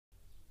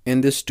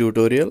In this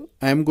tutorial,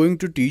 I am going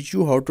to teach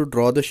you how to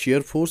draw the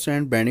shear force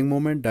and bending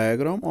moment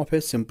diagram of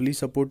a simply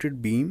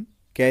supported beam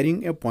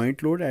carrying a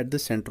point load at the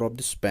center of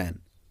the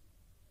span.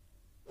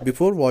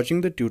 Before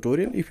watching the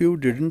tutorial, if you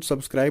didn't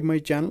subscribe my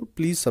channel,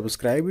 please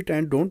subscribe it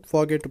and don't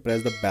forget to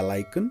press the bell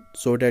icon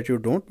so that you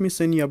don't miss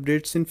any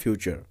updates in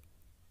future.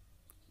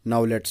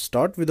 Now let's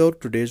start with our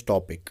today's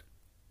topic.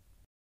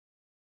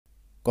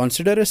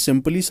 Consider a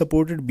simply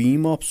supported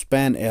beam of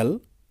span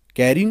L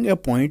carrying a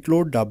point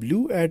load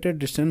W at a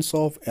distance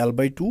of L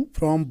by 2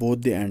 from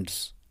both the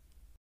ends.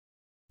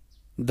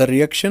 The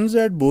reactions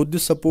at both the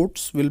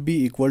supports will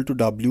be equal to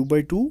W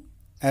by 2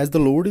 as the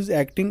load is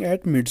acting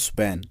at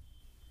mid-span.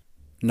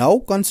 Now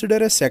consider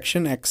a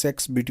section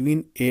XX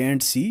between A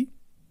and C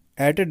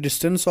at a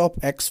distance of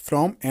X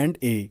from end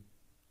A.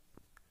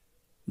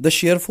 The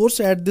shear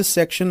force at this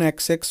section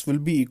XX will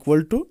be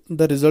equal to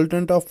the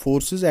resultant of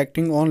forces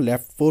acting on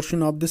left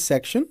portion of this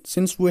section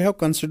since we have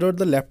considered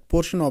the left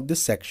portion of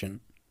this section.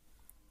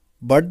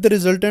 But the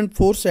resultant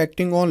force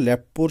acting on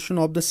left portion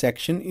of the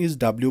section is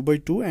W by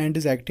 2 and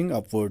is acting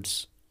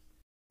upwards.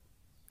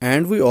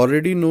 And we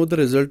already know the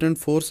resultant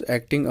force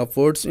acting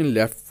upwards in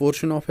left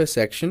portion of a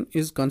section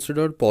is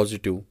considered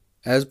positive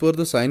as per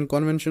the sign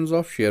conventions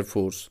of shear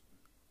force,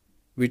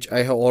 which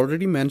I have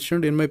already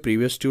mentioned in my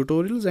previous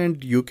tutorials,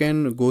 and you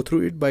can go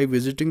through it by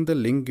visiting the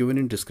link given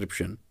in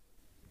description.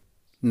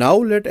 Now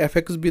let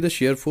Fx be the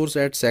shear force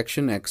at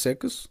section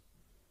XX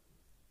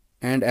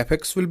and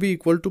Fx will be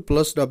equal to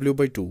plus W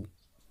by 2.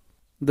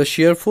 The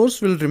shear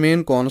force will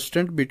remain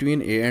constant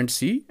between A and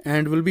C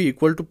and will be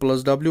equal to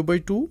plus W by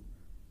 2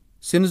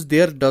 since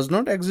there does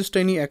not exist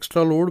any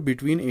extra load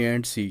between A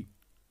and C.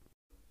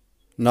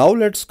 Now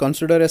let's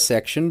consider a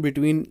section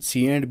between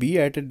C and B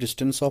at a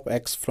distance of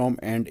X from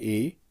end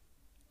A.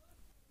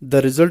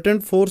 The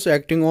resultant force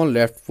acting on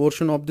left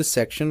portion of this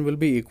section will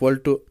be equal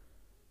to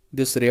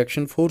this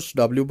reaction force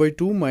W by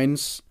 2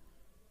 minus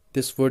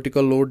this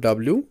vertical load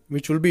W,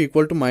 which will be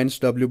equal to minus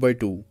W by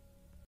 2.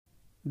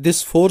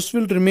 This force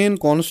will remain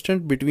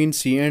constant between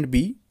C and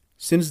B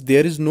since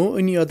there is no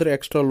any other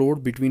extra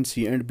load between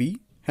C and B.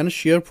 Hence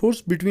shear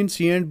force between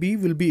C and B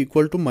will be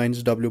equal to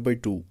minus W by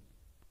 2.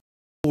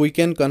 We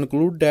can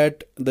conclude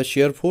that the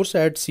shear force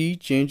at C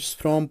changes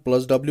from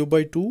plus W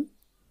by 2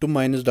 to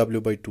minus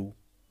W by 2.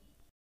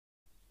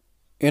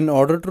 In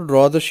order to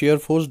draw the shear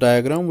force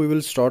diagram, we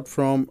will start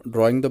from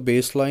drawing the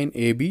baseline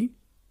AB.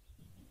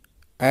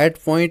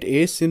 At point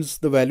A, since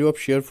the value of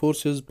shear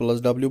force is plus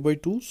W by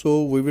 2,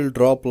 so we will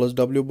draw plus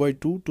W by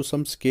 2 to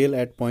some scale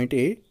at point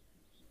A.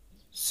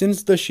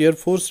 Since the shear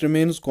force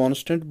remains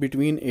constant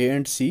between A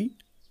and C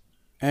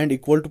and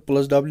equal to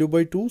plus W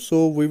by 2,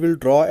 so we will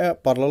draw a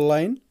parallel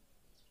line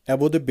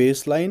above the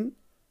baseline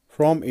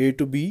from A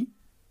to B.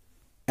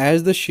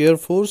 As the shear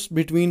force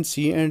between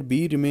C and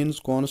B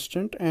remains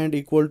constant and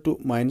equal to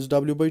minus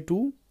W by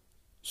 2,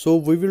 so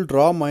we will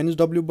draw minus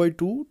W by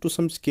 2 to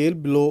some scale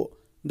below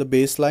the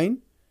baseline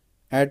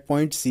at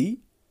point C,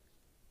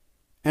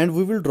 and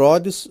we will draw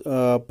this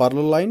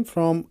parallel line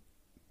from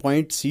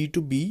point C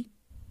to B,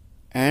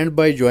 and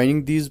by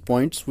joining these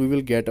points we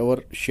will get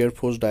our shear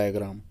force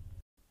diagram.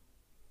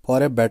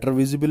 For a better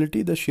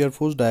visibility, the shear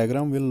force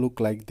diagram will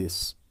look like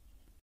this.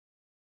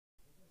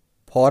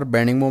 For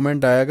bending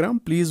moment diagram,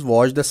 please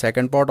watch the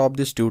second part of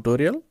this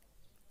tutorial.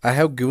 I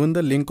have given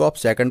the link of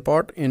second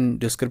part in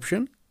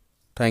description.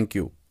 Thank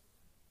you.